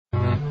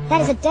That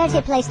is a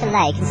dirty place to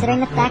lay, considering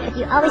the fact that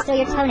you always throw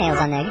your toenails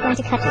on there. You're going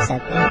to cut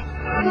yourself.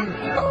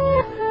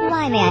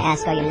 Why, may I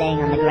ask, are you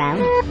laying on the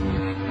ground?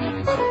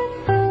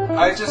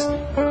 I just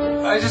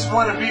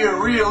want to be a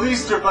real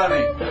Easter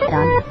bunny.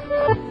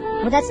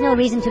 Well, that's no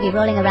reason to be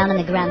rolling around on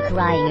the ground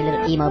crying, you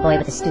little emo boy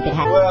with a stupid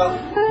hat.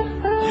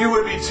 Well, you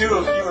would be too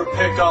if you were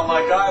picked on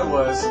like I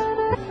was.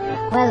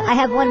 Well, I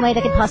have one way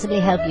that could possibly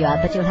help you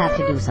out, but you'll have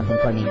to do something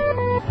for me.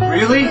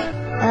 Really?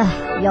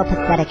 You're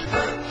pathetic.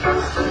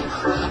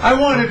 I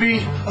want to be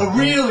a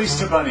real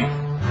Easter bunny.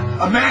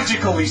 A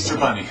magical Easter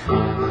bunny.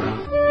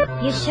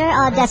 You sure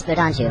are desperate,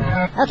 aren't you?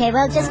 Okay,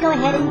 well, just go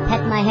ahead and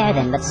pet my hair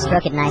then, but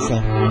stroke it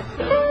nicely.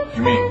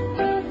 You mean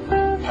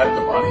pet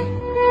the bunny?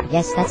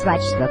 Yes, that's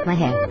right, stroke my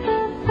hair.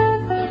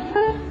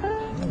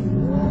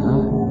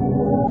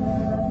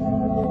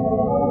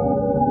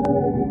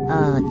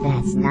 Oh,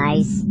 that's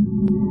nice.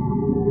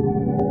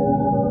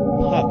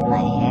 Pet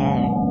my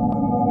hair.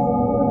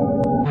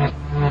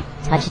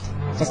 Touch it,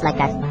 just like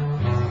that.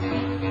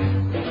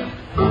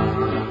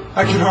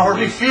 I can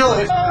already feel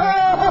it.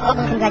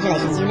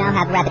 Congratulations, you now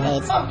have rabbit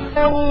AIDS. Such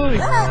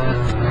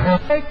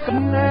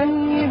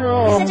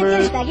a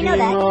douchebag, you know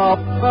that.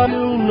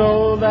 You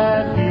know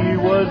that he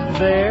was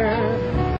there.